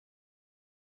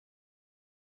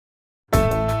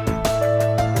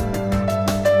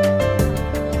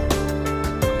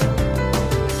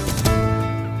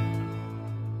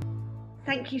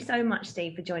thank you so much,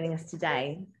 Steve, for joining us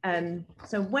today.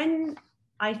 So when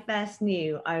I first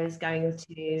knew I was going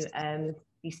to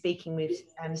be speaking with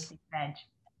Steve Edge,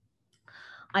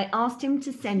 I asked him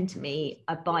to send me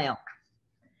a bioc.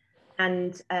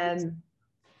 And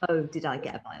oh, did I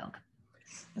get a bioc?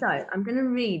 So I'm going to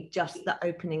read just the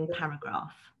opening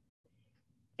paragraph.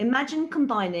 Imagine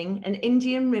combining an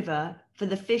Indian river for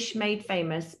the fish made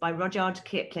famous by Rudyard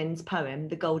Kipling's poem,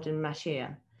 The Golden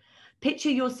Mahseer.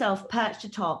 Picture yourself perched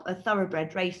atop a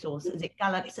thoroughbred racehorse as it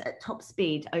gallops at top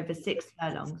speed over 6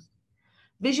 furlongs.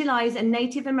 Visualize a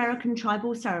Native American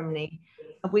tribal ceremony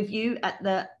with you at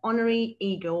the honorary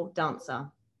eagle dancer.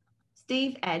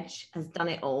 Steve Edge has done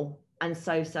it all and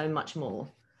so much more.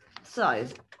 So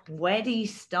where do you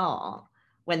start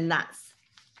when that's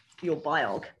your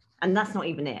biog? And that's not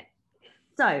even it.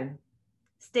 So,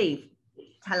 Steve,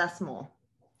 tell us more.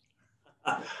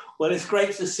 Well, it's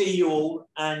great to see you all,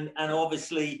 and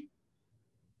obviously,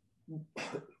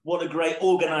 what a great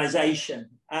organisation.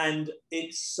 And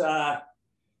it's,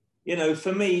 you know,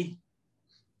 for me,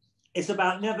 it's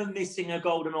about never missing a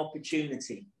golden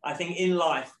opportunity. I think in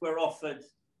life, we're offered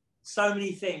so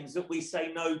many things that we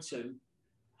say no to.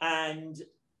 And,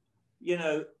 you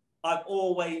know, I've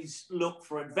always looked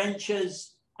for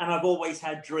adventures, and I've always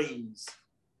had dreams.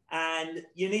 And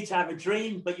you need to have a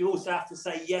dream, but you also have to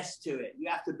say yes to it. You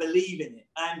have to believe in it.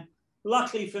 And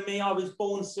luckily for me, I was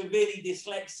born severely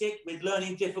dyslexic with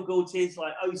learning difficulties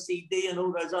like OCD and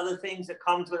all those other things that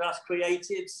comes with us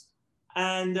creatives.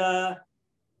 And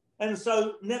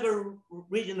so never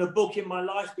reading a book in my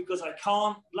life because I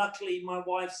can't. Luckily, my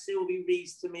wife Sylvie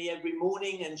reads to me every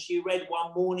morning, and she read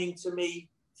one morning to me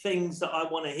things that I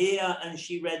want to hear. And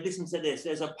she read, listen to this,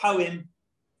 there's a poem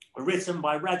written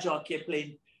by Rudyard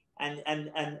Kipling, and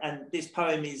this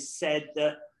poem is said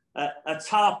that a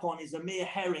tarpon is a mere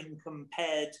herring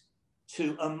compared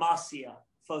to a mahseer,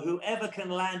 for whoever can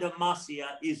land a mahseer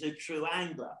is a true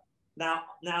angler. Now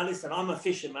listen, I'm a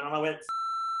fisherman, and I went,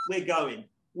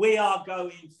 we are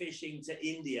going fishing to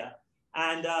India,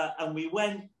 and we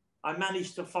went. I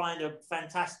managed to find a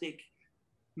fantastic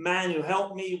man who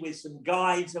helped me with some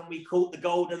guides, and we caught the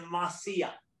golden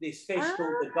mahseer. This fish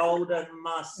called the golden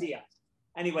mahseer.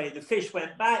 Anyway, the fish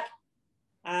went back,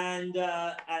 and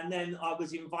then I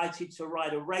was invited to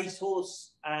ride a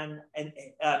racehorse and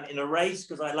in a race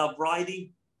because I love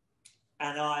riding,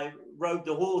 and I rode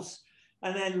the horse.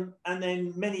 And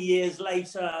then many years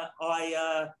later,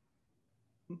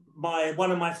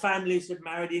 one of my families had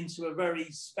married into a very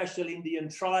special Indian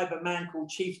tribe, a man called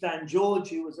Chief Dan George,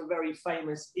 who was a very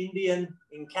famous Indian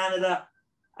in Canada.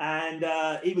 And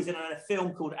he was in a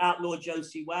film called Outlaw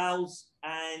Josie Wales,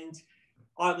 and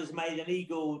I was made an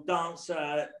Eagle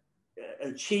Dancer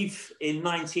chief in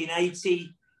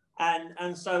 1980.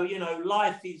 And so, you know,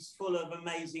 life is full of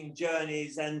amazing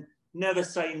journeys, and never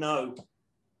say no.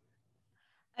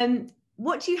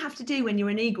 What do you have to do when you're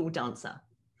an Eagle Dancer?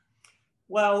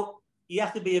 Well, you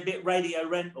have to be a bit radio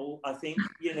rental, I think,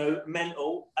 you know,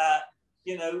 mental.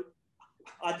 You know,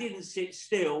 I didn't sit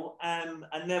still and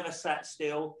never sat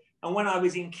still. And when I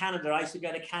was in Canada, I used to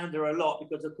go to Canada a lot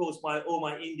because, of course, all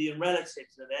my Indian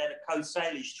relatives are there, the Coast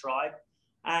Salish tribe.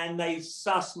 And they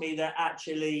sussed me that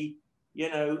actually,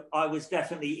 you know, I was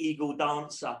definitely Eagle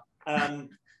Dancer. And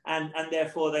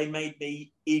therefore they made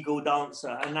me Eagle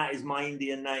Dancer. And that is my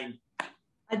Indian name.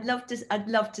 I'd love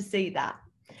to see that.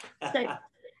 So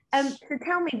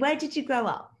tell me, where did you grow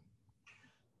up?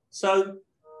 So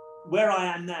where I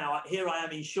am now, here I am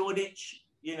in Shoreditch.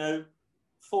 You know,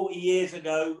 40 years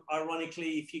ago,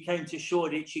 ironically, if you came to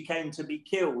Shoreditch, you came to be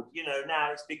killed. You know,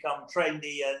 now it's become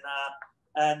trendy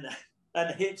and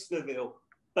hipsterville.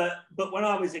 But when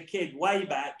I was a kid, way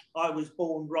back, I was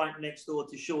born right next door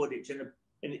to Shoreditch, and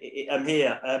I'm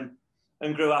here,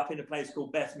 and grew up in a place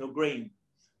called Bethnal Green.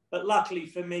 But luckily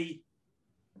for me,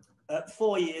 at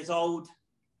 4 years old,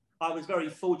 I was very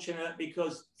fortunate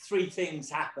because 3 things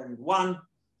happened. 1,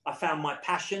 I found my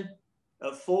passion.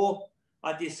 At 4,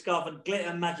 I discovered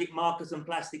glitter, magic markers and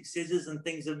plastic scissors, and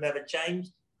things have never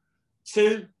changed.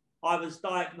 2, I was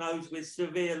diagnosed with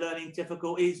severe learning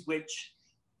difficulties, which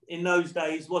in those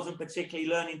days wasn't particularly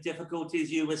learning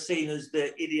difficulties. You were seen as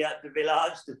the idiot, the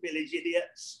village idiot.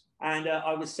 And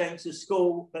I was sent to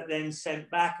school, but then sent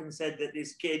back and said that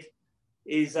this kid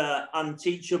is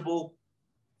unteachable.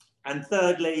 And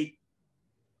thirdly,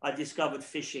 I discovered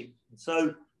fishing.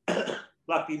 So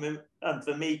luckily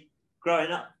for me,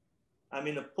 growing up, I'm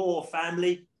in a poor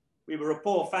family. We were a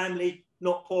poor family,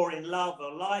 not poor in love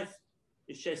or life.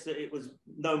 It's just that it was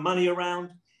no money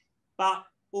around. But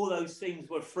all those things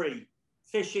were free.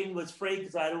 Fishing was free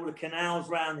because I had all the canals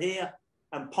around here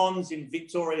and ponds in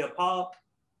Victoria Park.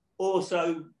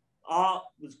 Also, art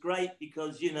was great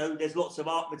because, you know, there's lots of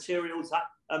art materials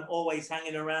always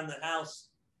hanging around the house.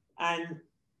 And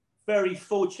very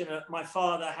fortunate, my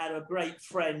father had a great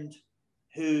friend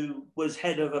who was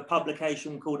head of a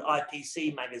publication called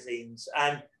IPC magazines.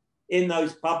 And in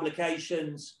those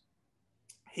publications,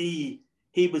 he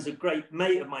was a great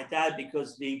mate of my dad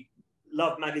because he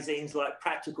loved magazines like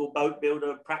Practical Boat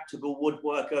Builder, Practical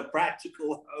Woodworker,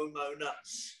 Practical Homeowner.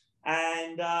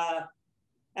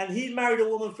 And he married a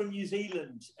woman from New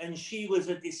Zealand, and she was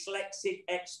a dyslexic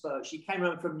expert. She came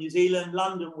home from New Zealand.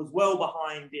 London was well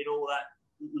behind in all that,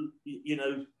 you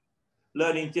know,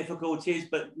 learning difficulties.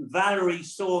 But Valerie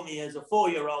saw me as a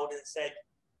 4-year-old and said,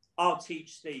 I'll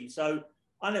teach Steve. So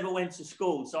I never went to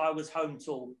school, so I was home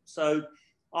taught. So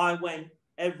I went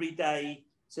every day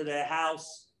to their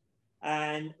house.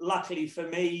 And luckily for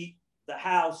me, the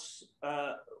house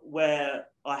where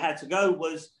I had to go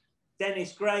was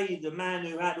Dennis Gray, the man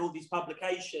who had all these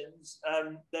publications.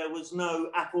 There was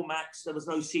no Apple Macs, there was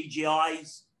no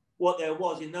CGIs. What there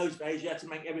was in those days, you had to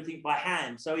make everything by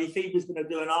hand. So if he was going to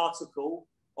do an article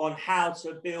on how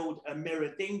to build a mirror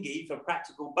dinghy for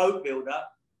Practical Boat Builder,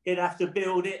 he'd have to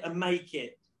build it and make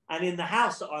it. And in the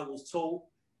house that I was taught,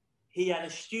 he had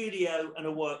a studio and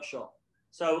a workshop.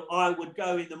 So I would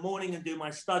go in the morning and do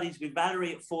my studies with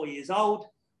Valerie at 4 years old.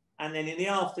 And then in the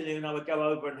afternoon, I would go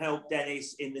over and help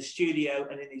Dennis in the studio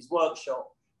and in his workshop.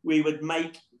 We would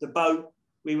make the boat,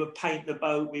 we would paint the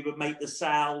boat, we would make the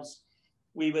sails.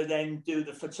 We would then do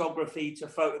the photography to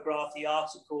photograph the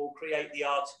article, create the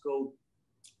article,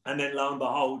 and then lo and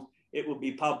behold, it would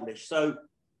be published. So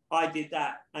I did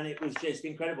that, and it was just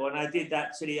incredible. And I did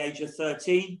that to the age of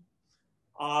 13.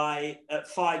 At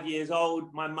 5 years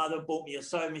old, my mother bought me a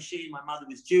sewing machine. My mother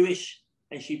was Jewish,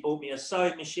 and she bought me a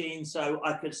sewing machine so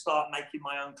I could start making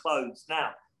my own clothes. Now,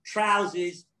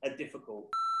 trousers are difficult.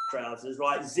 Trousers,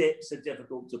 right? Zips are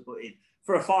difficult to put in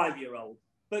for a 5-year-old.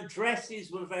 But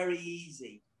dresses were very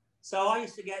easy. So I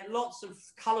used to get lots of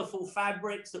colourful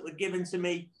fabrics that were given to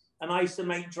me, and I used to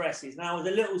make dresses. Now, I was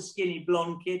a little skinny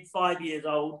blonde kid, 5 years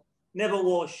old, never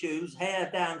wore shoes, hair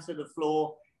down to the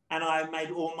floor, and I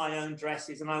made all my own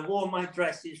dresses. And I wore my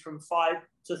dresses from 5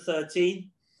 to 13,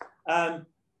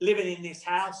 living in this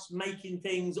house, making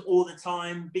things all the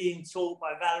time, being taught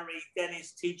by Valerie,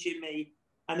 Dennis teaching me.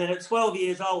 And then at 12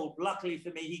 years old, luckily for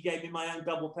me, he gave me my own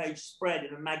double-page spread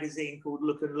in a magazine called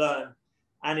Look and Learn.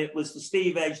 And it was the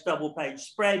Steve Edge double-page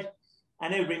spread.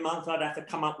 And every month I'd have to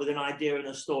come up with an idea and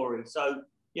a story. So,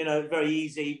 you know, very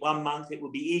easy. 1 month it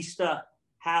would be Easter,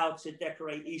 how to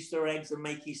decorate Easter eggs and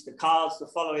make Easter cards. The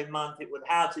following month it would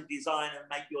how to design and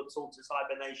make your tortoise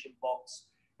hibernation box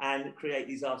and create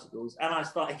these articles. And I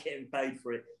started getting paid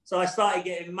for it. So I started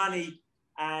getting money,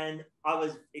 and I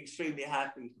was extremely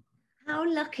happy. How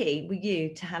lucky were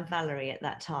you to have Valerie at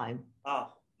that time?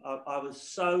 Oh, I was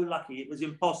so lucky. It was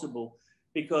impossible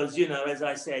because, you know, as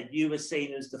I said, you were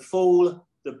seen as the fool,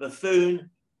 the buffoon,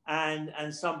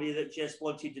 and somebody that just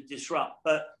wanted to disrupt.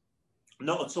 But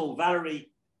not at all.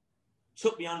 Valerie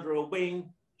took me under her wing.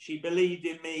 She believed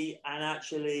in me, and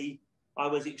actually I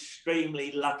was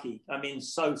extremely lucky. I mean,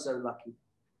 so lucky.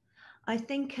 I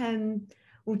think,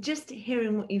 well, just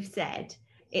hearing what you've said,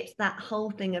 it's that whole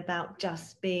thing about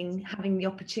just having the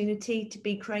opportunity to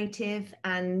be creative.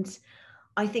 And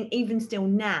I think even still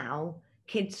now,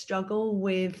 kids struggle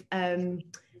with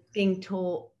being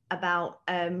taught about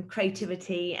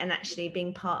creativity and actually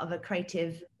being part of a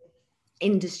creative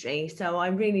industry. So I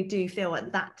really do feel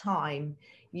at that time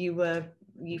you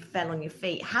fell on your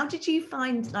feet. How did you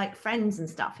find like friends and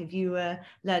stuff if you were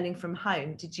learning from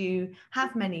home? Did you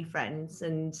have many friends,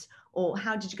 or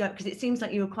how did you go? Because it seems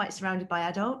like you were quite surrounded by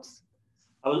adults.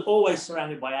 I was always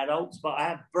surrounded by adults, but I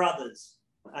had brothers,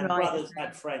 and Right. Brothers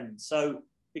had friends. So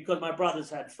because my brothers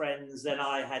had friends, then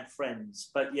I had friends.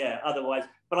 But yeah, otherwise,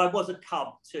 but I was a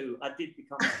cub too. I did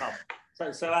become a cub.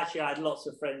 So actually I had lots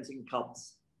of friends in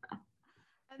cubs.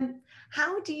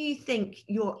 How do you think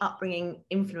your upbringing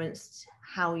influenced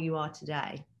how you are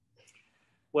today?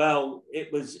 Well,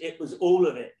 it was all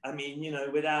of it. I mean, you know,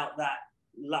 without that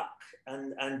luck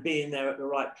and being there at the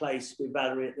right place with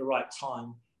Valerie at the right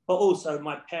time, but also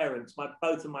my parents,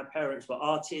 both of my parents were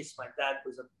artists. My dad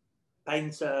was a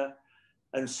painter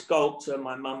and sculptor.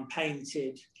 My mum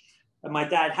painted, and my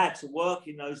dad had to work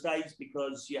in those days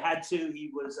because you had to.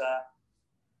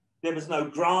 There was no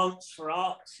grants for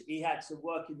art. He had to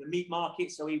work in the meat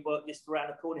market. So he worked just around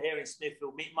the corner here in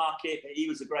Smithfield Meat Market. He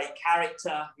was a great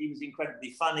character. He was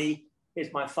incredibly funny.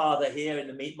 Here's my father here in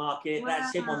the meat market. Wow.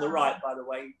 That's him on the right, by the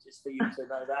way, just for you to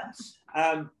know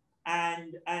that.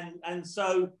 And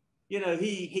so, you know,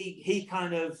 he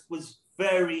kind of was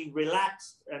very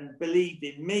relaxed and believed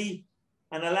in me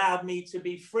and allowed me to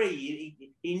be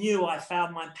free. He knew I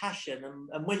found my passion.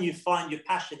 And when you find your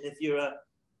passion, if you're a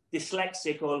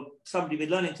dyslexic or somebody with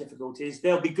learning difficulties,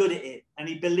 they'll be good at it. And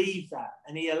he believed that.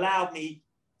 And he allowed me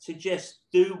to just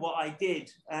do what I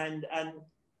did. And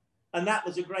that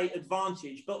was a great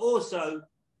advantage. But also,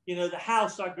 you know, the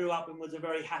house I grew up in was a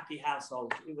very happy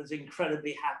household. It was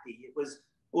incredibly happy. It was,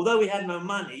 although we had no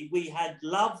money, we had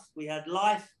love, we had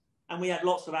life, and we had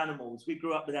lots of animals. We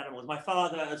grew up with animals. My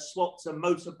father had swapped a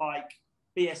motorbike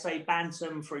BSA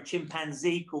Bantam for a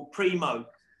chimpanzee called Primo.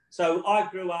 So I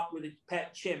grew up with a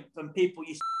pet chimp, and people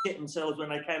used to shit themselves when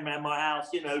they came around my house,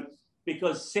 you know,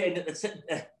 because sitting at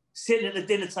the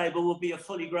dinner table would be a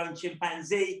fully grown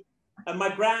chimpanzee. And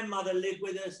my grandmother lived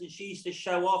with us, and she used to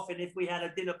show off. And if we had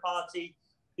a dinner party,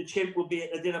 the chimp would be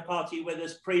at the dinner party with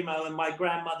us, Primo, and my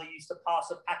grandmother used to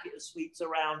pass a packet of sweets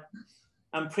around.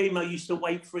 And Primo used to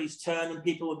wait for his turn, and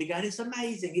people would be going, it's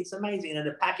amazing, it's amazing. And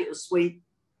a packet of sweet,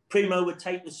 Primo would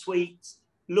take the sweets,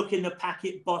 look in the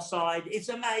packet boss-eyed, it's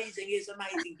amazing,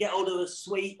 get hold of the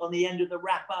sweet on the end of the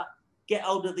wrapper, get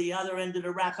hold of the other end of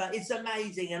the wrapper, it's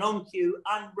amazing. And on cue,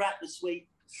 unwrap the sweet,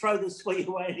 throw the sweet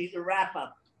away and eat the wrapper.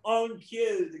 On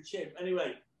cue, the chimp.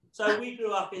 Anyway, so we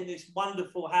grew up in this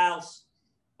wonderful house.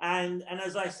 And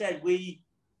as I said,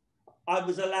 I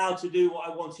was allowed to do what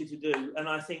I wanted to do. And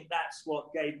I think that's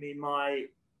what gave me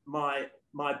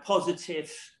my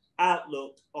positive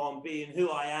outlook on being who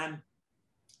I am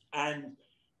and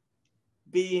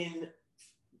being,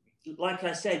 like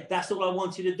I said, that's all I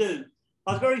wanted to do.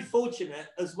 I was very fortunate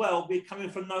as well, coming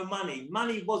from no money.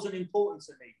 Money wasn't important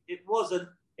to me. It wasn't,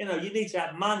 you know, you need to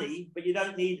have money, but you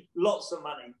don't need lots of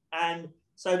money. And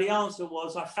so the answer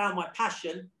was, I found my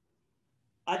passion.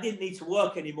 I didn't need to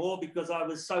work anymore because I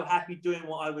was so happy doing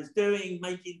what I was doing,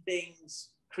 making things,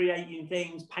 creating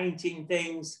things, painting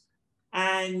things,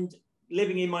 and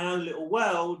living in my own little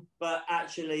world. But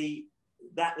actually,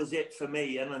 that was it for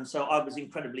me. And so I was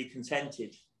incredibly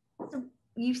contented. So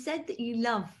you said that you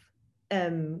love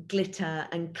glitter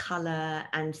and colour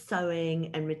and sewing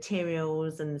and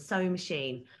materials and the sewing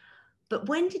machine. But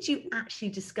when did you actually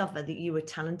discover that you were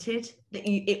talented, that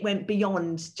it went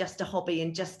beyond just a hobby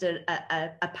and just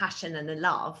a passion and a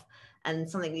love and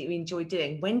something that you enjoy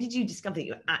doing? When did you discover that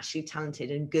you were actually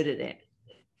talented and good at it?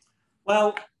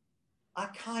 Well,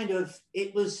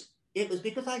 it was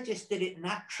because I just did it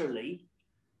naturally.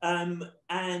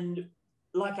 And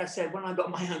like I said, when I got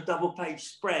my own double page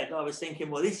spread, I was thinking,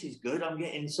 well, this is good. I'm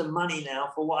getting some money now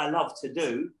for what I love to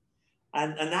do.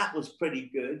 And that was pretty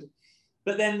good.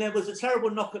 But then there was a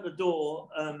terrible knock at the door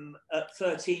at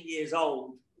 13 years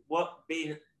old,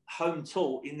 being home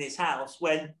taught in this house,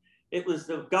 when it was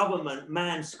the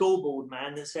government school board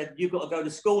man that said, you've got to go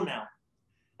to school now.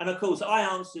 And of course, I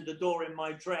answered the door in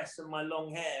my dress and my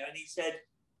long hair. And he said,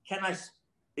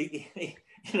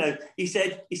 he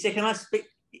said, can I speak?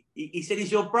 He said,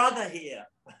 is your brother here?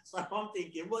 So I'm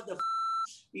thinking, what the f?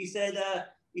 He said,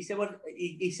 well,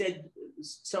 he said,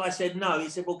 so I said, no. He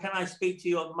said, well, can I speak to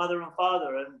your mother and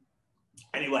father? And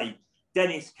anyway,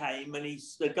 Dennis came, and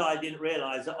the guy didn't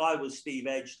realise that I was Steve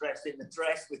Edge, dressed in the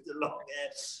dress with the long hair.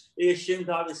 He assumed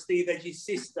I was Steve Edge's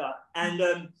sister.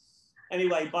 And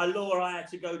anyway, by law, I had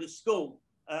to go to school,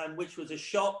 which was a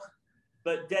shock.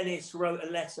 But Dennis wrote a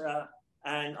letter,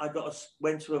 and I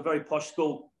went to a very posh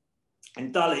school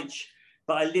in Dulwich,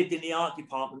 but I lived in the art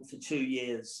department for 2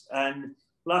 years. And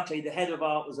luckily, the head of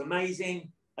art was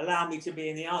amazing, allowed me to be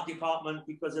in the art department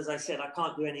because, as I said, I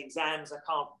can't do any exams. I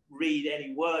can't read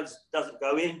any words, doesn't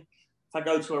go in. If I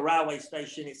go to a railway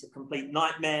station, it's a complete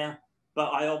nightmare.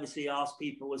 But I obviously ask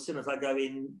people as soon as I go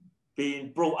in,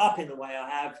 being brought up in the way I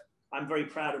have, I'm very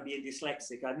proud of being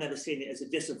dyslexic. I've never seen it as a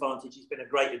disadvantage. It's been a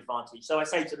great advantage. So I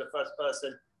say to the first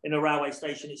person in a railway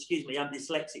station, excuse me, I'm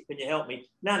dyslexic, can you help me?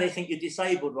 Now they think you're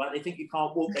disabled, right? They think you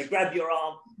can't walk. They grab your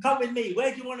arm. Come with me.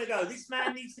 Where do you want to go? This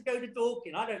man needs to go to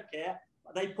Dorking. I don't care.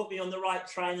 They put me on the right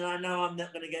train, and I know I'm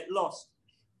not going to get lost.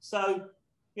 So,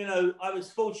 you know, I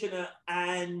was fortunate.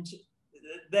 And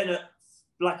then,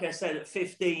 like I said, at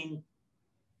 15,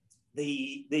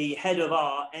 the head of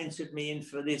art entered me in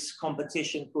for this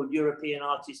competition called European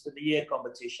Artist of the Year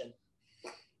competition.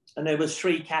 And there was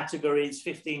 3 categories,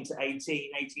 15 to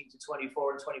 18, 18 to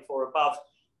 24, and 24 above.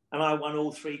 And I won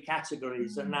all 3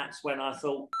 categories. And that's when I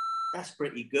thought, that's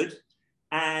pretty good.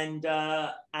 And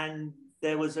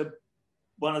there was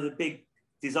one of the big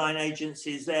design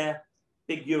agencies there,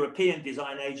 big European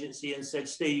design agency, and said,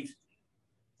 Steve,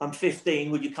 I'm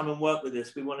 15, would you come and work with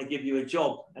us? We want to give you a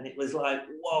job. And it was like,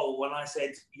 whoa, when I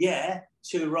said, yeah,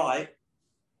 too right.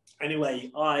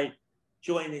 Anyway, I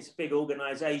joined this big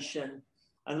organization.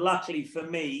 And luckily for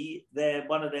me,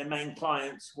 one of their main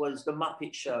clients was the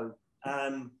Muppet Show.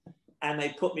 And they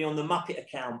put me on the Muppet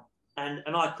account. And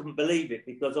I couldn't believe it,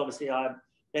 because obviously I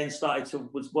then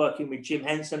was working with Jim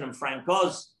Henson and Frank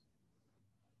Oz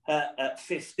at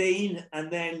 15.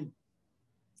 And then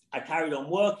I carried on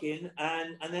working.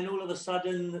 And then all of a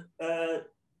sudden,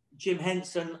 Jim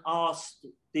Henson asked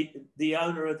the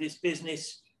owner of this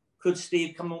business, could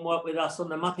Steve come and work with us on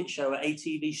the Muppet Show at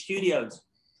ATV Studios?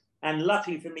 And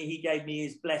luckily for me, he gave me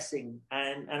his blessing,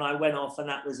 and I went off, and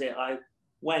that was it. I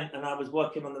went and I was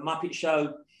working on the Muppet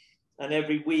Show, and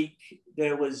every week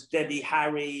there was Debbie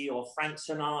Harry or Frank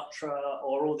Sinatra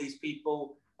or all these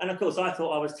people. And of course, I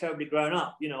thought I was terribly grown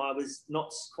up. You know, I was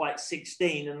not quite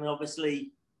 16, and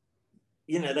obviously,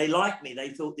 you know, they liked me. They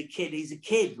thought he's a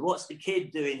kid. What's the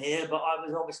kid doing here? But I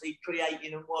was obviously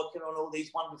creating and working on all these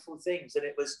wonderful things, and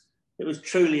it was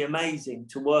truly amazing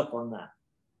to work on that.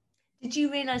 Did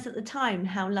you realise at the time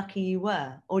how lucky you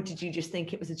were, or did you just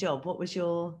think it was a job?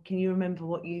 Can you remember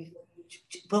what you...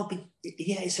 Well,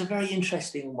 yeah, it's a very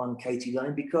interesting one, Katie,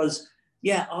 because,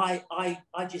 yeah,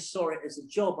 I just saw it as a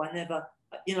job. I've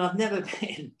never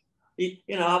been,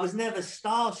 I was never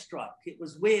starstruck. It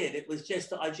was weird. It was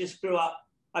just that I just grew up,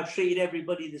 I treated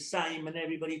everybody the same, and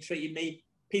everybody treated me,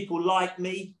 people liked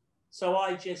me. So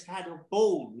I just had a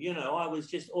ball, I was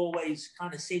just always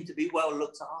kind of seemed to be well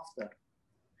looked after.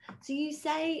 So you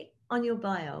say on your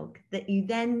bio that you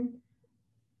then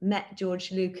met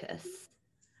George Lucas.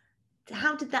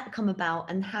 How did that come about,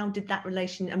 and how did that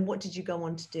relation, and what did you go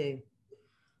on to do?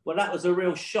 Well, that was a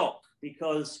real shock,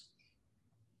 because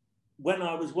when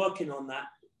I was working on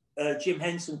that, Jim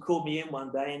Henson called me in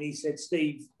one day and he said,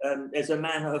 Steve, there's a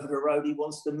man over the road, he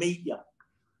wants to meet you.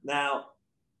 Now,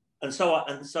 so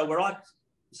I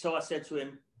said to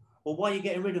him, well, why are you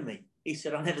getting rid of me? He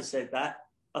said, I never said that.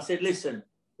 I said, listen,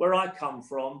 where I come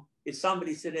from, if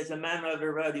somebody said there's a man over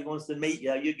the road, he wants to meet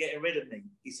you, you're getting rid of me.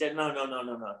 He said, no.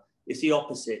 It's the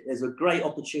opposite. There's a great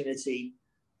opportunity.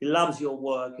 He loves your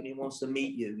work and he wants to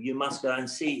meet you. You must go and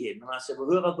see him. And I said, well,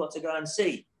 who have I got to go and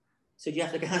see? He said, you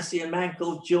have to go and see a man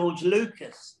called George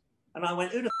Lucas. And I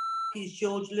went, who the f is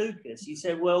George Lucas? He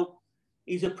said, well,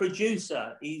 he's a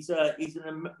producer. He's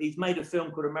made a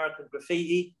film called American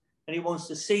Graffiti, and he wants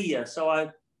to see you. So I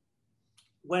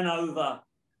went over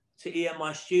to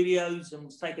EMI Studios and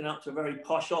was taken up to a very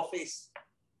posh office.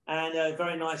 And a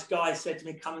very nice guy said to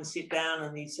me, come and sit down.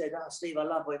 And he said, oh, Steve, I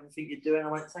love everything you're doing. I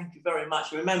went, thank you very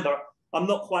much. Remember, I'm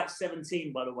not quite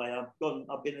 17, by the way.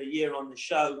 I've been a year on the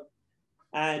show.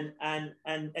 And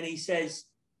he says,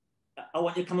 I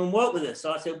want you to come and work with us.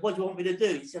 So I said, what do you want me to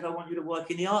do? He said, I want you to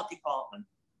work in the art department.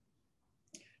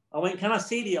 I went, can I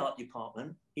see the art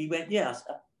department? He went, yes.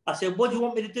 I said, what do you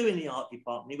want me to do in the art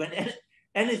department? He went,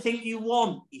 anything you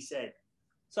want, he said.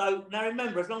 So now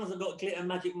remember, as long as I've got glitter,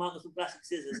 magic markers and plastic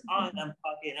scissors, I am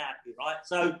fucking happy, right?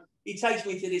 So he takes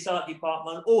me to this art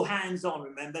department, all hands on,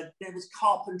 remember. There was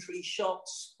carpentry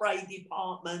shops, spray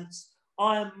departments,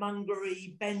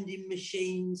 ironmongery, bending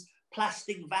machines,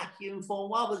 plastic vacuum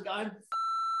form. I was going,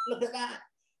 look at that.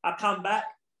 I come back,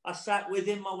 I sat with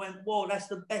him, I went, whoa, that's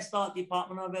the best art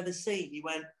department I've ever seen. He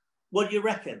went, what do you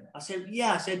reckon? I said,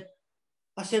 yeah.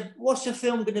 I said, what's the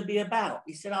film going to be about?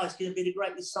 He said, oh, it's going to be the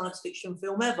greatest science fiction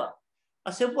film ever.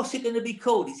 I said, what's it going to be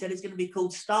called? He said, it's going to be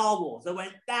called Star Wars. I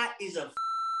went, that is a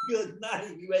good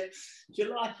name. He went, do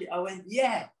you like it? I went,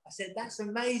 yeah. I said, that's an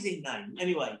amazing name.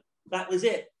 Anyway, that was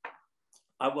it.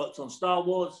 I worked on Star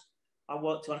Wars. I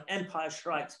worked on Empire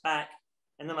Strikes Back.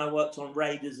 And then I worked on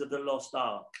Raiders of the Lost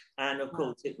Ark. And of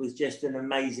course, it was just an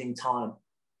amazing time.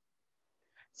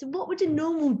 So what would a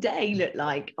normal day look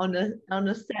like on a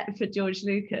set for George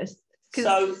Lucas?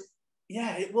 So,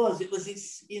 yeah, it was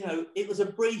a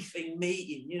briefing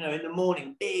meeting, in the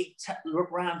morning, big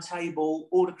round table,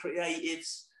 all the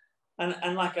creatives.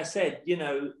 And like I said,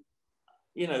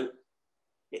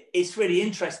 it's really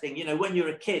interesting, when you're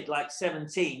a kid, like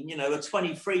 17, a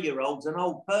 23-year-old's an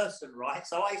old person, right?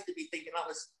 So I used to be thinking I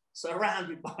was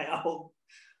surrounded by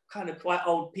quite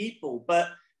old people. But,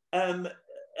 and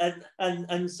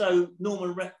so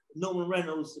Norman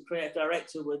Reynolds, the creative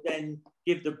director, would then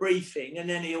give the briefing, and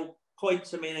then he'll point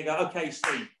to me and go, okay,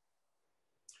 Steve,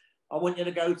 I want you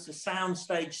to go to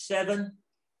Soundstage 7.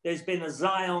 There's been a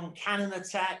Zion cannon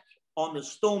attack on the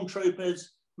stormtroopers.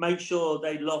 Make sure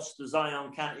they lost the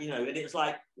Zion cannon, and it's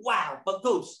like, wow. But of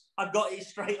course, I got it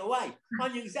straight away. I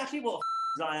knew exactly what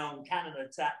a Zion cannon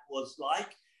attack was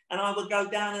like. And I would go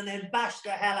down and then bash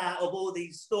the hell out of all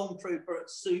these stormtrooper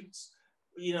suits,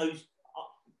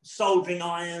 soldering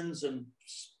irons and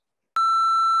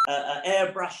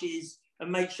airbrushes,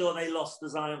 and make sure they lost the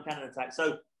Zion cannon attack.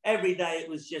 So every day it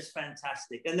was just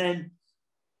fantastic. And then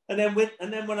And then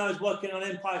when I was working on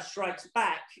Empire Strikes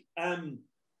Back, they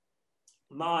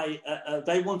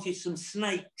wanted some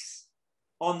snakes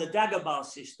on the Dagobah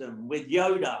system with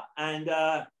Yoda, and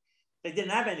they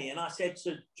didn't have any. And I said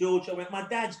to George, I went, my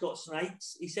dad's got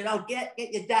snakes. He said, oh, get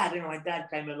your dad. And my dad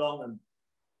came along and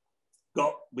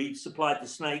we supplied the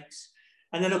snakes.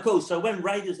 And then, of course, so when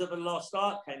Raiders of the Lost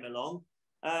Ark came along,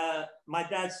 my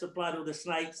dad supplied all the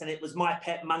snakes, and it was My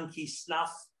Pet Monkey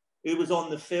Snuff who was on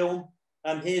the film.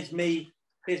 Here's me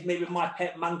with my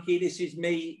pet monkey. This is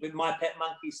me with My Pet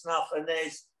Monkey Snuff. And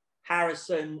there's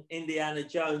Harrison, Indiana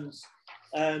Jones.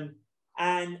 And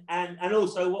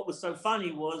also what was so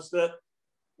funny was that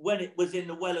when it was in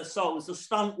the Well of Souls, the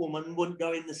stunt woman wouldn't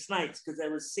go in the snakes because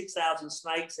there was 6,000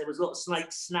 snakes. There was a lot of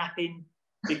snakes snapping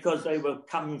because they were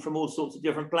coming from all sorts of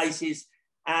different places.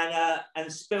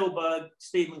 And Spielberg,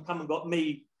 Stephen, come and got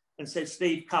me and said,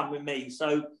 Steve, come with me.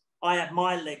 So I had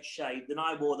my legs shaved and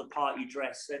I wore the party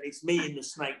dress, and it's me in the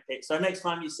snake pit. So next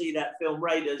time you see that film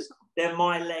Raiders, they're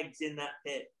my legs in that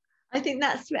pit. I think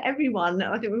that's for everyone.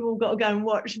 I think we've all got to go and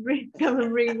rewatch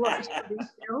these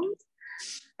films.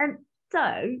 And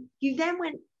so you then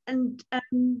went and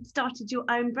started your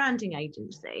own branding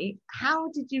agency.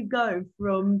 How did you go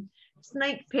from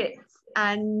snake pits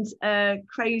and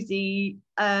crazy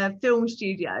film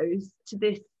studios to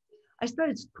this? I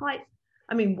suppose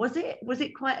was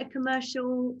it quite a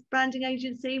commercial branding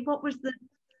agency? What was the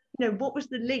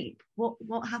leap?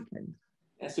 What happened?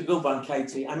 That's a good one,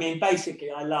 Katie. I mean,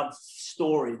 basically, I love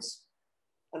stories,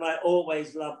 and I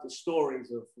always loved the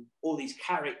stories of all these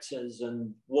characters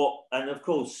and of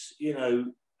course,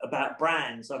 about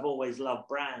brands. I've always loved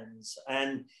brands,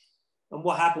 and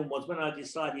what happened was when I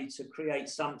decided to create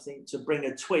something to bring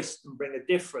a twist and bring a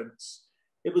difference,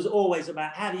 it was always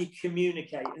about how do you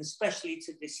communicate, and especially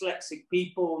to dyslexic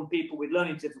people and people with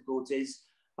learning difficulties.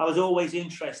 I was always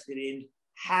interested in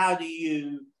how do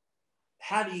you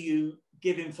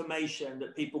give information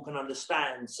that people can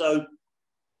understand. So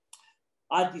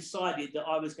I decided that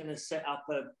I was going to set up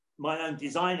my own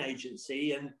design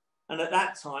agency. And at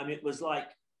that time, it was like,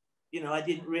 I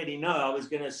didn't really know I was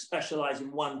going to specialize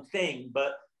in one thing,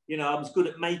 but, I was good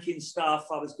at making stuff.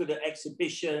 I was good at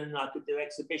exhibition. I could do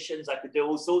exhibitions. I could do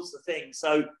all sorts of things.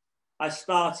 So I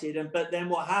started, but then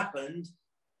what happened,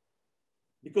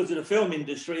 because of the film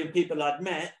industry and people I'd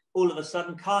met, all of a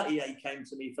sudden Cartier came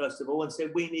to me, first of all, and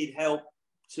said, we need help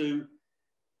to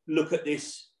look at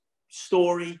this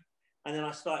story. And then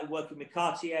I started working with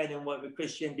Cartier and then worked with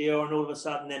Christian Dior, and all of a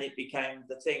sudden then it became,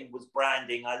 the thing was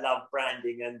branding. I love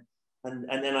branding.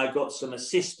 And then I got some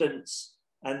assistants,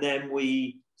 and then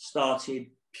we started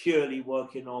purely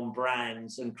working on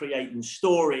brands and creating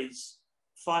stories,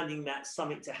 finding that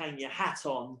something to hang your hat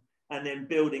on, and then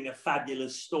building a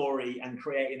fabulous story and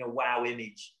creating a wow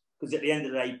image. Because at the end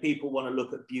of the day, people want to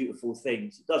look at beautiful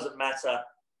things. It doesn't matter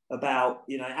about,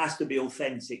 it has to be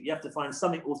authentic. You have to find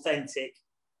something authentic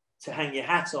to hang your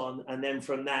hat on. And then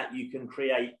from that, you can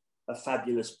create a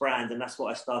fabulous brand. And that's what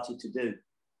I started to do.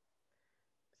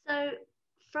 So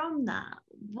from that,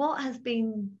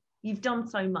 you've done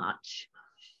so much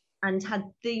and had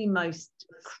the most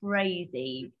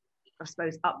crazy, I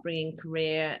suppose, upbringing,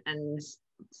 career, and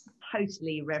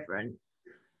totally irreverent.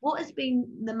 What has been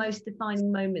the most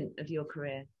defining moment of your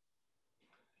career?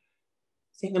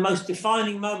 I think the most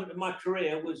defining moment of my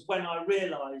career was when I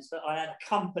realized that I had a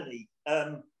company,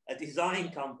 a design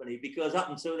company, because up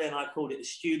until then I called it a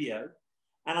studio.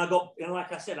 And I got,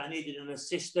 like I said, I needed an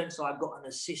assistant. So I got an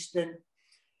assistant.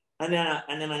 And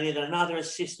then I needed another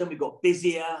assistant. We got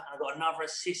busier. I got another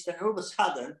assistant. And all of a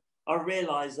sudden, I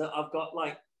realized that I've got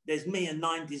there's me and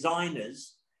 9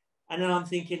 designers. And then I'm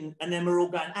thinking, and then we're all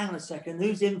going, hang on a second,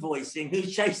 who's invoicing?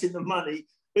 Who's chasing the money?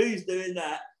 Who's doing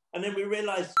that? And then we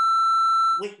realized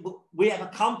we have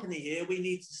a company here. We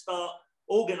need to start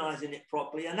organizing it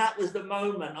properly. And that was the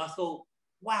moment I thought,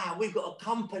 wow, we've got a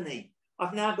company.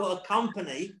 I've now got a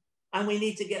company, and we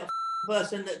need to get a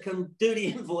person that can do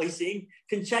the invoicing,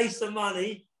 can chase the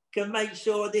money, can make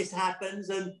sure this happens.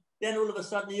 And then all of a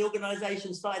sudden the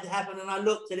organization started to happen, and I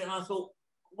looked at it and I thought,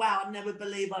 wow, I'd never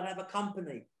believe I'd have a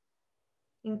company.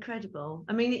 Incredible.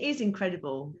 I mean, it is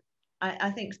incredible. I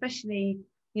think especially,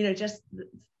 just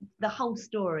the whole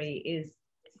story is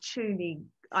truly,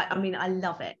 I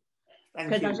love it.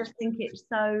 Because I just think it's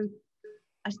so,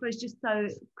 I suppose, just so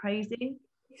crazy.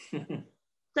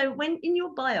 So when in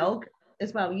your bio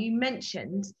as well, you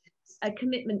mentioned a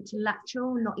commitment to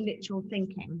lateral, not literal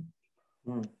thinking.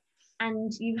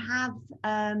 And you have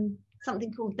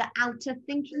something called the outer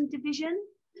thinking division.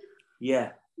 Yeah.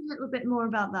 A little bit more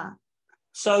about that.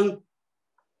 So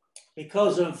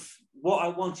because of what I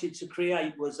wanted to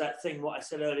create was that thing, what I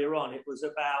said earlier on. It was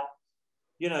about,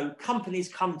 you know,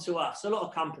 companies come to us, a lot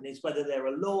of companies, whether they're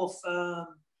a law firm,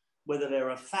 whether they're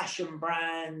a fashion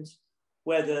brand,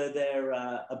 whether they're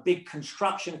a big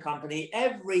construction company.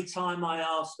 Every time I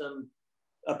ask them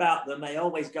about them, they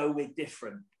always go, we're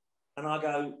different. And I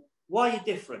go, why are you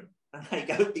different? And they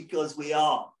go, because we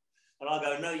are. And I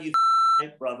go, no, you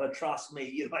ain't, brother. Trust me,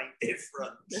 you ain't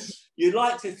different. You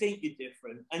like to think you're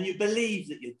different and you believe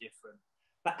that you're different.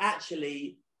 But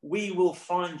actually, we will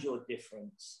find your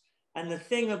difference. And the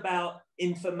thing about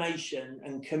information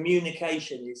and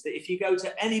communication is that if you go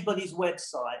to anybody's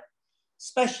website,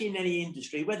 especially in any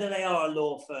industry, whether they are a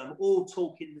law firm, all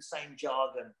talking the same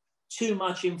jargon, too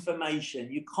much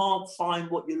information, you can't find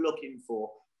what you're looking for.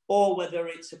 Or whether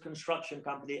it's a construction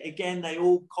company, again, they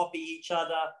all copy each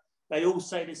other. They all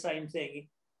say the same thing.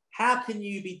 How can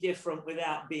you be different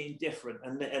without being different?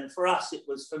 And for us, it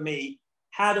was, for me,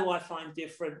 how do I find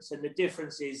difference? And the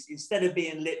difference is, instead of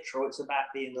being literal, it's about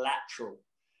being lateral.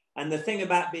 And the thing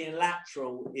about being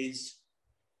lateral is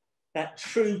that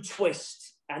true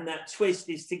twist. And that twist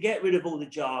is to get rid of all the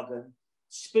jargon,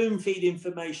 spoon feed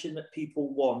information that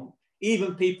people want.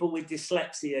 Even people with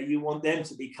dyslexia, you want them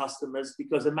to be customers,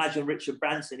 because imagine Richard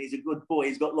Branson, he's a good boy,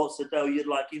 he's got lots of dough, you'd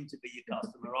like him to be your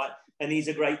customer, right? And he's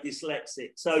a great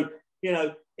dyslexic. So, you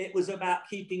know, it was about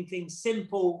keeping things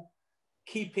simple,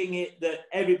 keeping it that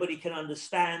everybody can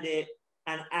understand it,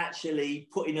 and actually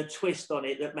putting a twist on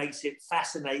it that makes it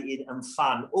fascinating and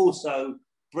fun. Also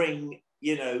bring,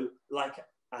 you know, like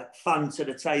fun to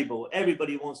the table.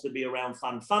 Everybody wants to be around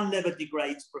fun. Fun never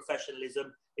degrades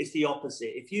professionalism. It's the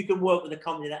opposite. If you can work with a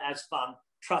company that has fun,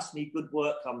 trust me, good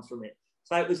work comes from it.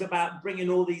 So it was about bringing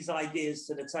all these ideas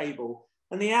to the table.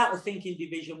 And the Out of Thinking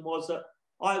division was that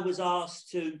I was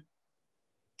asked to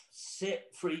sit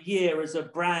for a year as a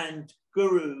brand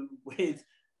guru with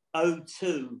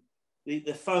O2,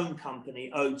 the phone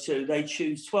company O2. They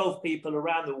choose 12 people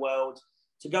around the world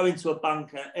to go into a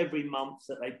bunker every month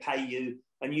that they pay you,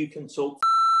 and you can talk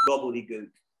gobbledygook.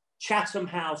 Chatham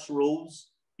House rules.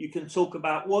 You can talk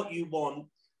about what you want,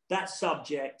 that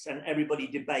subject, and everybody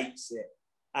debates it.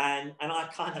 And I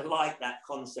kind of like that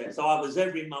concept. So I was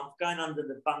every month going under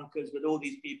the bunkers with all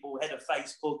these people, head of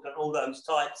Facebook and all those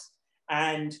types.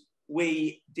 And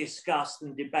we discussed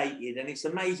and debated. And it's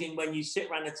amazing when you sit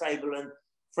around the table and,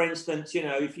 for instance, you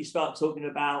know, if you start talking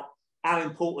about how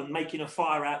important making a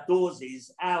fire outdoors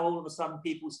is, how all of a sudden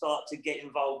people start to get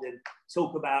involved and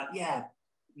talk about, yeah,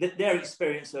 their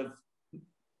experience of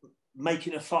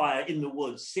making a fire in the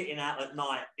woods, sitting out at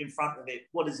night in front of it.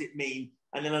 What does it mean?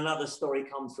 And then another story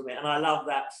comes from it. And I love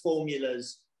that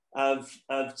formulas of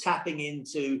tapping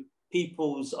into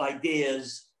people's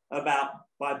ideas about,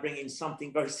 by bringing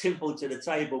something very simple to the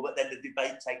table, but then the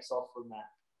debate takes off from that.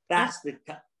 That's the...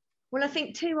 Well, I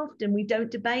think too often we don't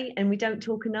debate and we don't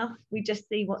talk enough. We just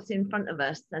see what's in front of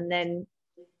us and then,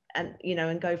 and you know,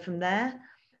 and go from there.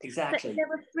 Exactly. But there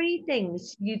were 3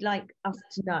 things you'd like us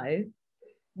to know.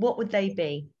 What would they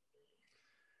be?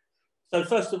 So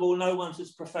first of all, no one's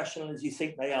as professional as you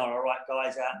think they are, all right,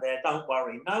 guys out there, don't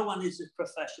worry. No one is as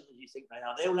professional as you think they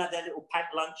are. They all have their little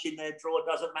packed lunch in their drawer,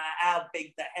 doesn't matter how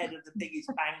big the head of the biggest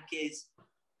bank is.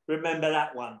 Remember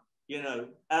that one, you know.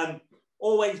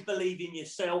 Always believe in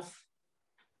yourself,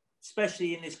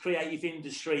 especially in this creative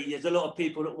industry. There's a lot of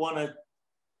people that want to,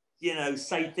 you know,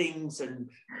 say things and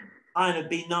kind of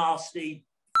be nasty,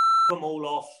 them all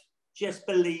off. Just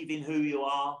believe in who you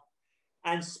are.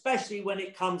 And especially when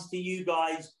it comes to you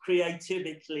guys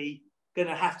creatively going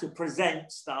to have to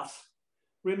present stuff,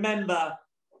 remember,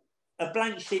 a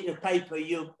blank sheet of paper,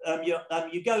 you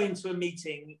go into a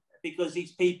meeting because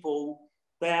these people,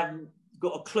 they haven't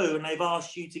got a clue and they've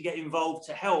asked you to get involved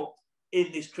to help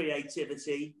in this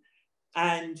creativity.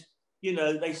 And, you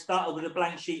know, they start with a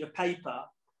blank sheet of paper.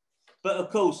 But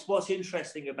of course, what's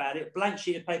interesting about it, blank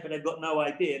sheet of paper, they've got no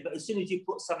idea. But as soon as you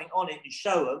put something on it and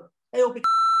show them, they'll be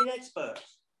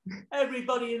experts.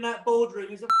 Everybody in that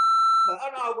boardroom is a expert. Oh,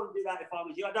 no, I wouldn't do that if I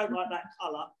was you. I don't like that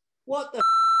colour. What the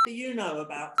do you know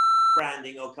about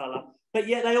branding or colour? But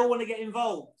yet they all want to get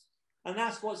involved. And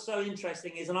that's what's so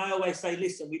interesting is, and I always say,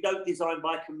 listen, we don't design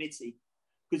by committee.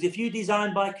 Because if you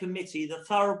design by committee, the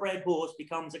thoroughbred horse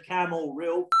becomes a camel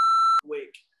real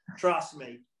quick. Trust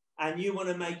me. And you want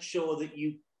to make sure that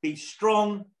you be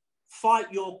strong,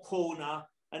 fight your corner,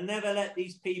 and never let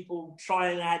these people try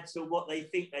and add to what they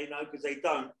think they know, because they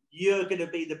don't. You're going to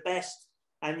be the best,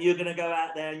 and you're going to go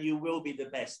out there and you will be the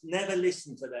best. Never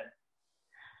listen to them.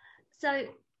 So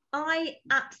I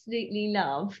absolutely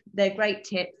love their great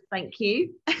tips. Thank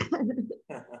you.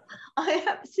 I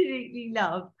absolutely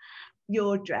love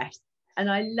your dress. and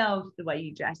I love the way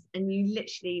you dress, and you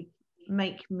literally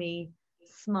make me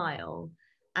smile.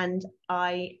 And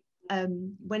I,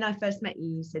 when I first met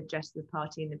you, you said dress for the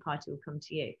party and the party will come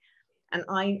to you. And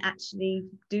I actually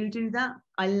do that.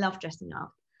 I love dressing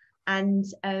up. And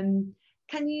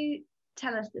can you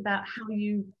tell us about how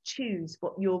you choose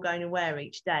what you're going to wear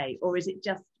each day? Or is it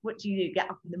just, what do you do? Get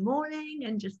up in the morning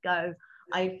and just go,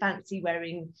 I fancy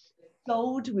wearing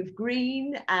gold with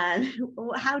green? And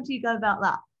how do you go about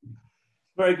that?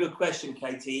 Very good question,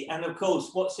 Katie. And of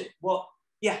course,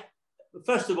 yeah,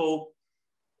 first of all,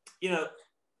 you know,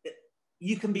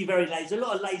 you can be very lazy. There's a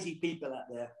lot of lazy people out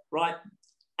there, right?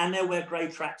 And they'll wear grey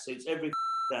tracksuits every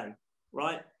day,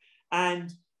 right?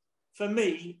 And for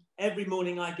me, every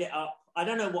morning I get up, I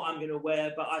don't know what I'm going to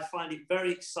wear, but I find it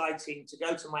very exciting to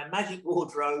go to my magic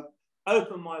wardrobe,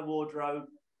 open my wardrobe,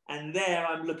 and there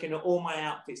I'm looking at all my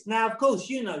outfits. Now, of course,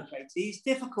 you know, Katie, it's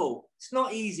difficult. It's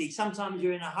not easy. Sometimes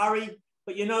you're in a hurry,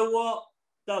 but you know what?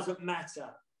 Doesn't matter.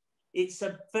 It's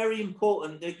very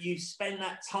important that you spend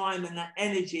that time and that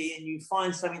energy and you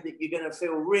find something that you're going to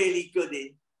feel really good in.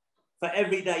 For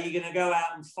every day, you're going to go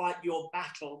out and fight your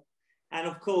battle. And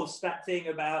of course, that thing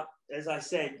about, as I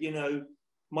said, you know,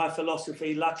 my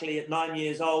philosophy, luckily at 9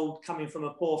 years old, coming from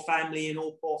a poor family, in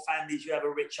all poor families, you have a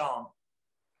rich aunt.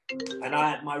 And I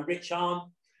had my rich aunt,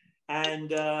 and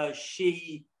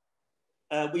we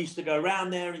used to go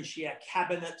around there, and she had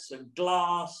cabinets and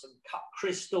glass and cut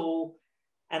crystal.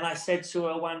 And I said to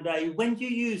her one day, when do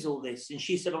you use all this? And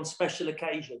she said, on special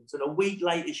occasions. And a week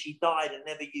later, she died and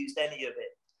never used any of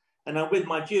it. And I'm with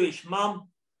my Jewish mum.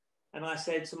 And I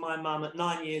said to my mum at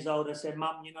 9 years old, I said,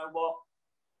 Mum, you know what?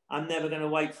 I'm never going to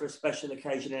wait for a special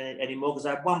occasion anymore, because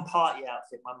I had one party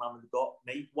outfit my mum had got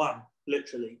me, one,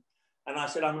 literally. And I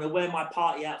said, I'm going to wear my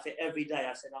party outfit every day.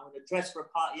 I said, I'm going to dress for a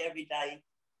party every day,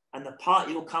 and the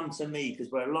party will come to me, because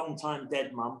we're a long time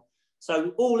dead, Mum.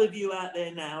 So all of you out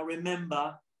there now,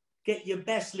 remember, get your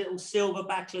best little silver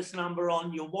backless number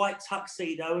on, your white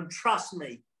tuxedo, and trust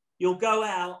me, you'll go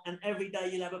out and every day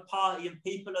you'll have a party and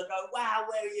people will go, wow,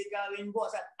 where are you going?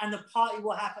 What's that? And the party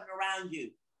will happen around you.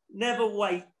 Never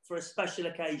wait for a special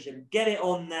occasion. Get it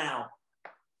on now.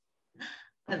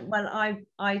 Well,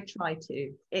 I try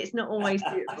to. It's not always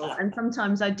beautiful, and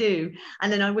sometimes I do,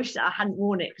 and then I wish that I hadn't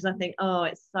worn it, because I think, oh,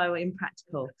 it's so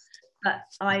impractical. But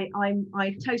I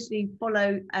totally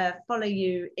follow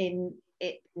you in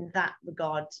that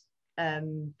regard.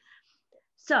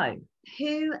 So,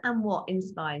 who and what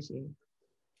inspires you?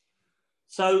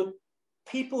 So,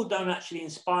 people don't actually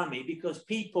inspire me, because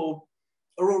people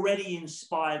are already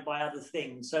inspired by other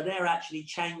things. So they're actually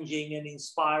changing and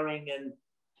inspiring and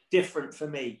different for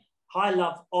me. I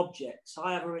love objects.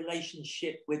 I have a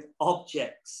relationship with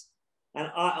objects.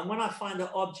 And when I find an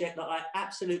object that I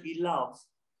absolutely love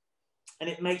and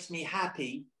it makes me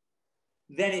happy,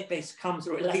 then it becomes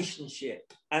a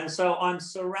relationship. And so I'm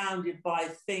surrounded by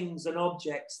things and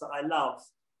objects that I love.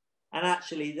 And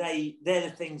actually they're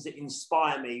the things that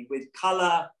inspire me, with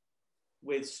color,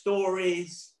 with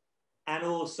stories, and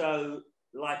also,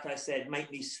 like I said,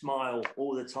 make me smile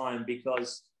all the time,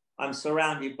 because I'm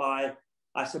surrounded by,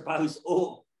 I suppose,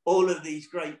 all of these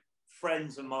great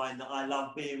friends of mine that I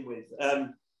love being with.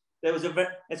 There's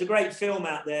a great film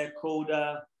out there called,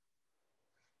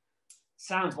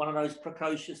 sounds one of those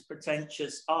precocious,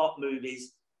 pretentious art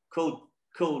movies,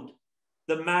 called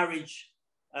The Marriage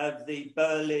of the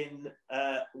Berlin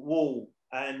Wall.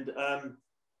 And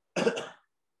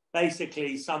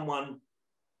basically someone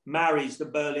marries the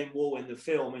Berlin Wall in the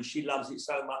film, and she loves it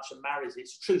so much and marries it.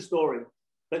 It's a true story.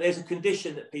 But there's a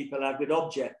condition that people have with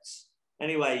objects.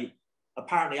 Anyway,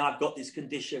 apparently I've got this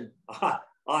condition. I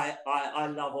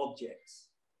love objects,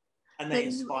 and they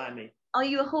inspire me. Are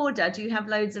you a hoarder? Do you have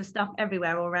loads of stuff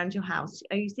everywhere all around your house?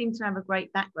 You seem to have a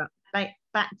great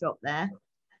backdrop there.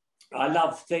 I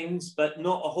love things, but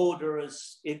not a hoarder.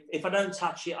 As if I don't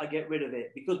touch it, I get rid of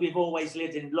it. Because we've always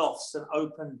lived in lofts and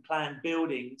open plan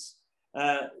buildings,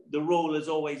 the rule has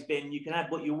always been you can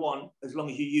have what you want as long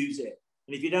as you use it.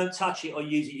 And if you don't touch it or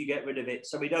use it, you get rid of it.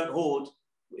 So we don't hoard.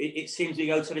 It seems we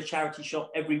go to the charity shop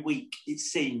every week, it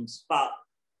seems, but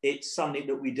it's something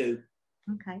that we do.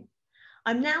 Okay.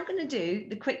 I'm now going to do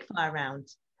the quick fire round.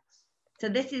 So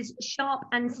this is sharp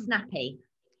and snappy.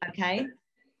 Okay.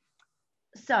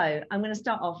 So I'm going to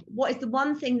start off. What is the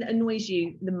one thing that annoys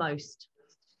you the most?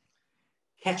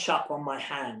 Ketchup on my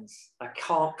hands. I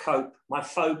can't cope. My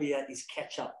phobia is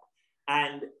ketchup,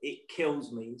 and it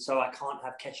kills me. So I can't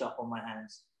have ketchup on my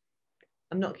hands.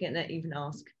 I'm not going to even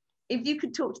ask. If you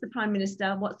could talk to the Prime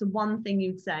Minister, what's the one thing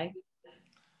you'd say?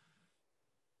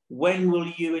 When will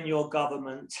you and your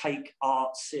government take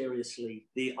art seriously?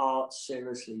 The arts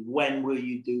seriously? When will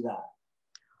you do that?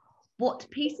 What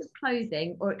piece of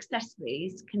clothing or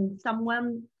accessories can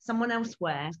someone else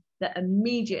wear that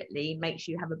immediately makes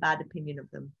you have a bad opinion of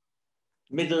them?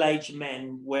 Middle-aged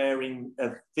men wearing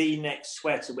a V-neck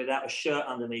sweater without a shirt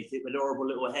underneath it with horrible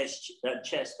little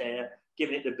chest hair,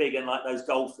 giving it the big one like those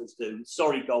golfers do.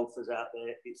 Sorry, golfers out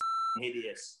there, it's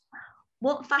hideous.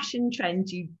 What fashion trend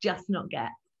do you just not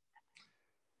get?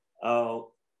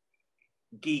 Oh,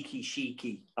 geeky,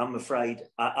 chicy, I'm afraid.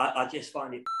 I just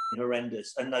find it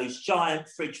horrendous. And those giant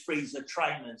fridge freezer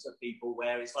trainers that people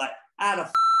wear, it's like, how the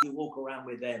you walk around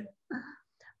with them?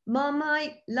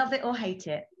 Marmite, love it or hate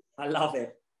it? I love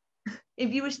it.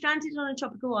 If you were stranded on a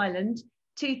tropical island,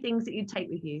 2 things that you'd take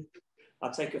with you.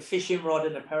 I'd take a fishing rod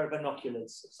and a pair of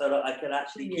binoculars so that I could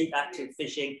actually keep active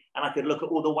fishing and I could look at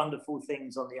all the wonderful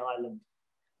things on the island.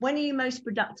 When are you most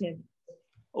productive?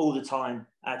 All the time,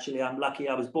 actually. I'm lucky.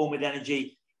 I was born with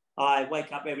energy. I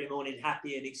wake up every morning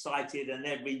happy and excited, and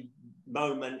every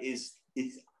moment is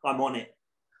I'm on it.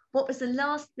 What was the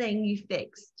last thing you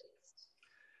fixed?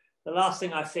 The last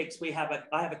thing I fixed,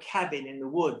 I have a cabin in the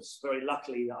woods, very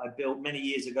luckily, that I built many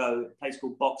years ago, a place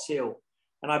called Box Hill.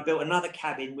 And I built another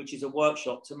cabin, which is a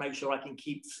workshop, to make sure I can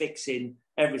keep fixing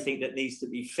everything that needs to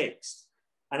be fixed.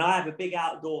 And I have a big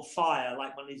outdoor fire,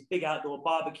 like one of these big outdoor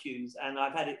barbecues, and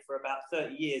I've had it for about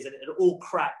 30 years, and it had all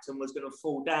cracked and was going to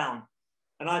fall down.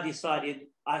 And I decided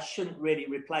I shouldn't really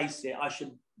replace it, I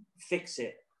should fix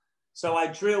it. So I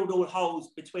drilled all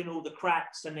holes between all the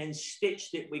cracks and then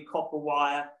stitched it with copper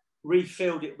wire,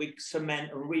 refilled it with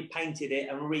cement and repainted it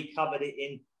and recovered it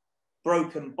in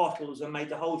broken bottles and made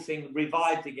the whole thing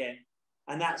revived again.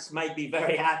 And that's made me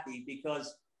very happy,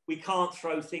 because we can't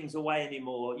throw things away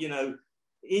anymore. You know,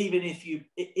 even if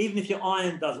your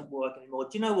iron doesn't work anymore,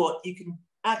 do you know what? You can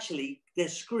actually,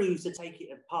 there's screws to take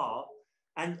it apart,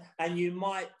 and you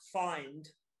might find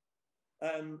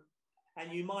that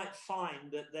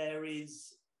there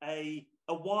is a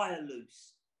wire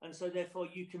loose. And so therefore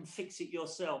you can fix it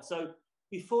yourself. So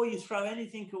before you throw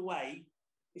anything away,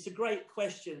 it's a great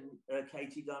question,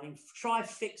 Katie, darling. Try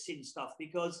fixing stuff,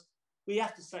 because we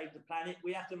have to save the planet.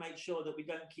 We have to make sure that we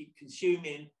don't keep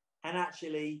consuming, and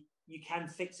actually you can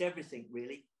fix everything,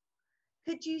 really.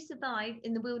 Could you survive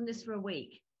in the wilderness for a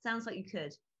week? Sounds like you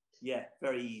could. Yeah,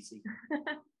 very easy.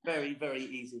 Very, very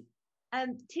easy.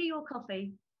 Tea or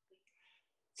coffee?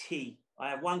 Tea. I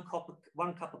have one cup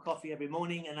of coffee every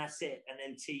morning, and that's it, and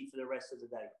then tea for the rest of the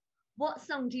day. What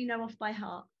song do you know off by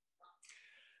heart?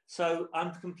 So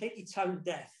I'm completely tone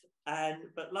deaf,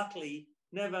 but luckily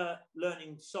never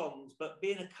learning songs. But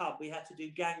being a cub, we had to do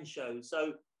gang shows,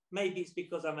 so maybe it's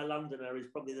because I'm a Londoner is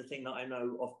probably the thing that I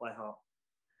know off by heart.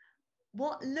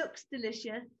 What looks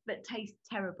delicious but tastes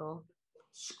terrible?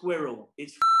 Squirrel.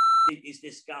 It's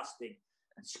disgusting.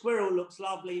 Squirrel looks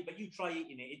lovely, but you try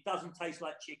eating it. It doesn't taste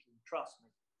like chicken, trust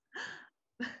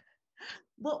me.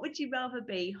 What would you rather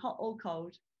be, hot or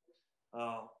cold?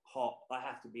 Oh, hot. I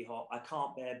have to be hot. I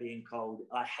can't bear being cold.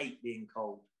 I hate being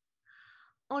cold.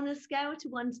 On a scale to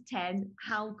 1 to 10,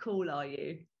 how cool are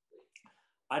you?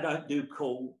 I don't do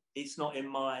cool. It's not in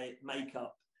my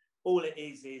makeup. All it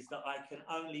is that I can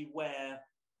only wear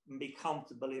and be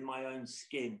comfortable in my own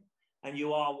skin. And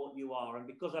you are what you are. And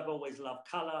because I've always loved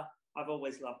colour, I've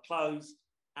always loved clothes,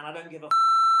 and I don't give a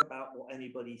about what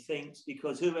anybody thinks,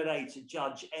 because who are they to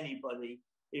judge anybody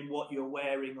in what you're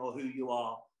wearing or who you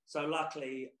are? So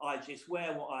luckily, I just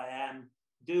wear what I am,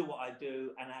 do what I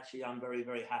do, and actually I'm very,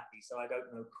 very happy. So I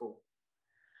don't know cool.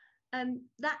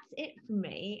 That's it for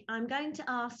me. I'm going to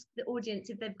ask the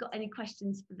audience if they've got any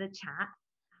questions for the chat.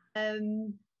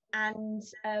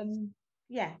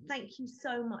 Yeah, thank you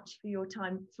so much for your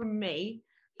time from me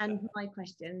and my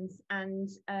questions. And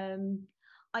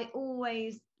I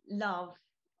always love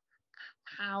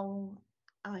how,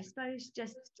 I suppose,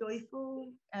 just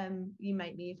joyful you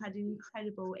make me. You've had an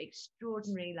incredible,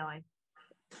 extraordinary life,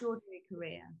 extraordinary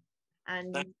career.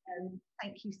 And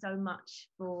thank you so much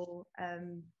for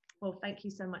thank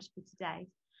you so much for today.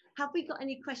 Have we got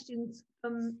any questions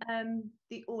from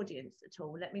the audience at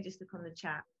all? Let me just look on the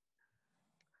chat.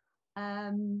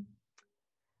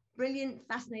 Brilliant,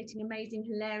 fascinating, amazing,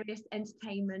 hilarious,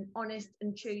 entertainment, honest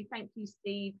and true. Thank you,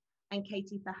 Steve and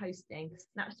Katie, for hosting.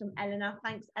 That's from Eleanor.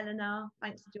 Thanks, Eleanor.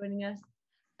 Thanks for joining us.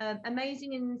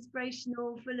 Amazing and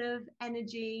inspirational, full of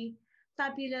energy,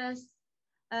 fabulous.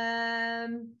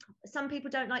 Some people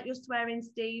don't like your swearing,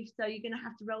 Steve, so you're going to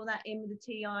have to roll that in with the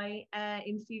TI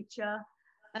in future.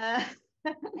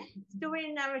 Story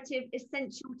and narrative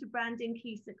essential to branding,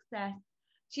 key success.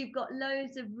 You've got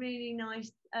loads of really nice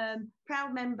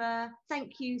proud member.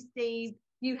 Thank you, Steve.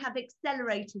 You have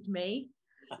accelerated me.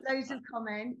 Loads of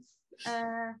comments.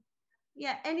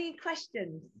 Yeah, any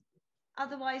questions?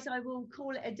 Otherwise, I will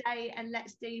call it a day and let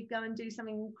Steve go and do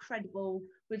something incredible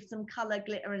with some colour,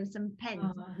 glitter, and some pens.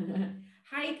 Oh.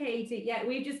 Hi, Katie. Yeah,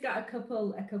 we've just got a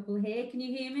couple here. Can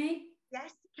you hear me?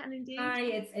 Yes, can indeed. Hi,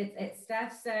 it's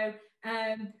Steph. So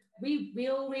we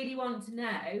all really want to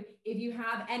know if you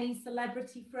have any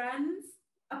celebrity friends,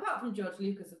 apart from George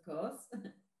Lucas, of course.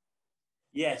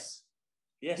 Yes,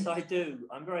 I do.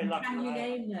 I'm very lucky. Can you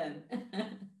name them?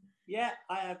 Yeah,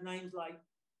 I have names like,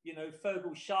 you know,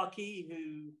 Fogel Sharkey,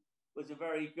 who was a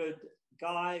very good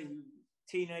guy, who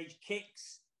teenage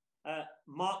kicks.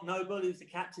 Mark Noble, who's the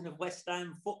captain of West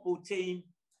Ham football team.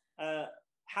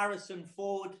 Harrison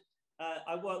Ford.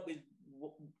 I work with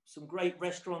some great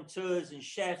restaurateurs and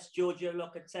chefs, Giorgio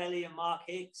Locatelli and Mark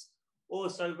Hicks.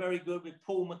 Also very good with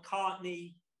Paul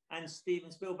McCartney and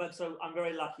Steven Spielberg. So I'm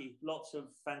very lucky. Lots of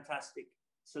fantastic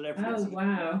celebrities. Oh,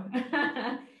 wow.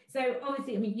 So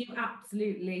obviously, I mean, you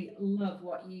absolutely love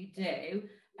what you do.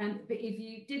 But if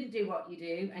you didn't do what you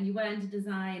do and you weren't a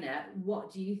designer,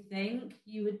 what do you think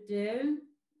you would do?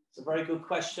 It's a very good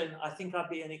question. I think I'd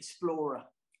be an explorer.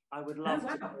 I would love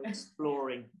to go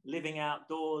exploring, living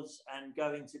outdoors and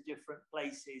going to different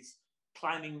places,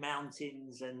 climbing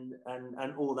mountains and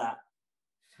all that.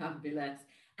 Fabulous.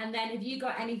 And then have you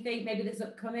got anything maybe that's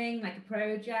upcoming, like a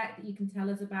project that you can tell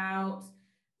us about?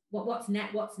 What's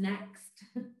next?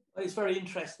 Well, it's very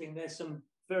interesting. There's some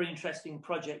very interesting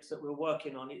projects that we're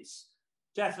working on. It's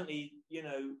definitely, you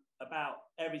know, about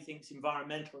everything's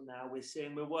environmental now.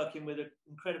 We're working with an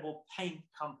incredible paint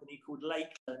company called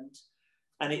Lakeland,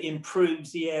 and it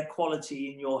improves the air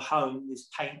quality in your home, this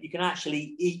paint. You can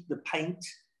actually eat the paint.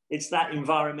 It's that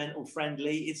environmental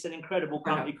friendly. It's an incredible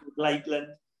company called Lakeland.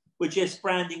 We're just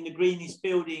branding the greenest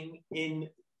building in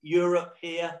Europe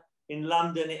here in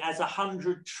London. It has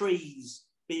 100 trees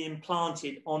being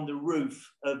planted on the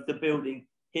roof of the building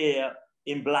here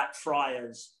in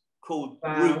Blackfriars, called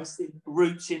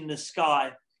Roots in the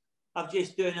Sky. I'm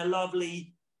just doing a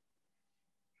lovely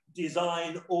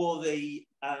design, or the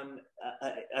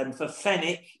and for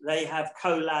Fenwick, they have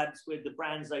collabs with the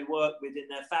brands they work with in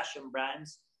their fashion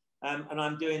brands. And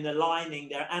I'm doing the lining,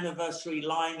 their anniversary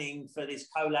lining for this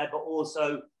collab, but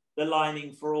also the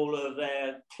lining for all of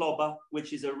their clobber,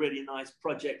 which is a really nice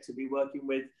project to be working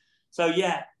with. So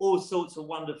yeah, all sorts of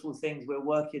wonderful things we're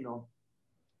working on.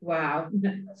 Wow,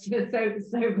 so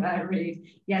varied.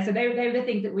 Yeah, so they were the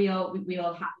things that we all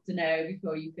had to know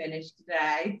before you finished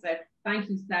today. So thank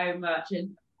you so much.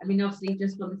 And I mean, obviously,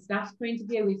 just from the staff's point of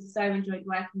view, we've so enjoyed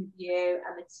working with you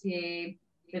and the team.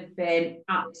 They've been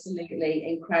absolutely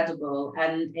incredible,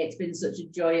 and it's been such a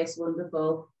joyous,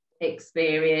 wonderful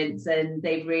experience, and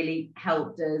they've really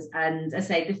helped us. And I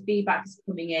say the feedback is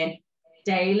coming in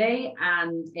daily,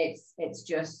 and it's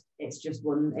just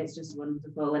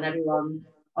wonderful, and everyone,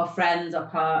 our friends, our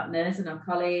partners and our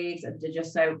colleagues are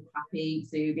just so happy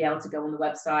to be able to go on the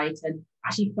website and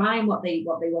actually find what they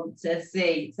want to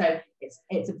see. So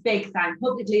it's a big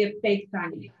publicly a big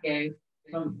thank you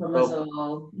from us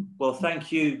all. Well,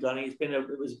 thank you, Danny.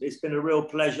 It's been a real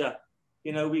pleasure.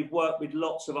 You know, we've worked with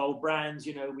lots of old brands.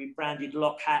 You know, we branded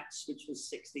Lock Hats, which was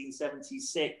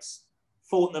 1676,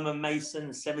 Fortnum and Mason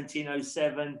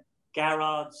 1707,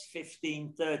 Garrard's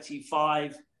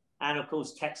 1535, and of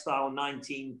course Textile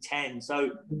 1910.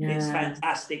 So it's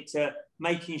fantastic to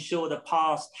making sure the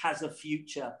past has a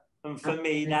future. And for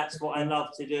me, that's what I love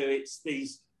to do. It's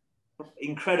these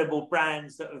incredible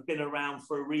brands that have been around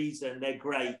for a reason. They're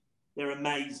great. They're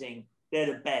amazing.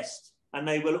 They're the best. And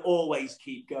they will always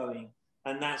keep going.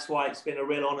 And that's why it's been a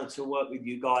real honor to work with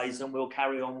you guys, and we'll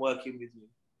carry on working with you.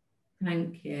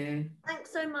 Thank you.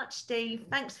 Thanks so much, Steve.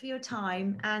 Thanks for your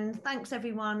time. And thanks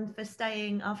everyone for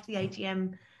staying after the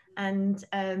AGM and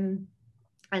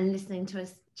listening to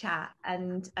us chat.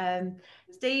 And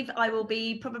Steve, I will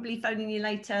be probably phoning you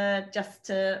later just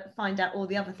to find out all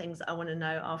the other things that I want to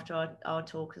know after our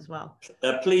talk as well.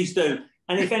 Please do.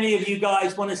 And if any of you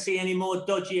guys want to see any more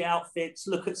dodgy outfits,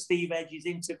 look at Steve Edge's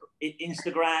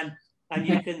Instagram, and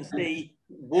you can see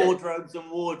wardrobes and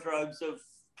wardrobes of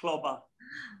clobber.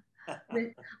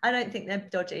 I don't think they're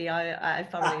dodgy. I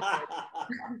thoroughly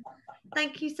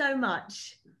Thank you so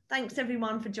much. Thanks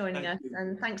everyone for joining us,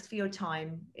 and thanks for your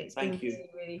time. It's been really,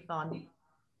 really fun.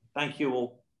 Thank you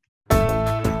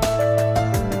all.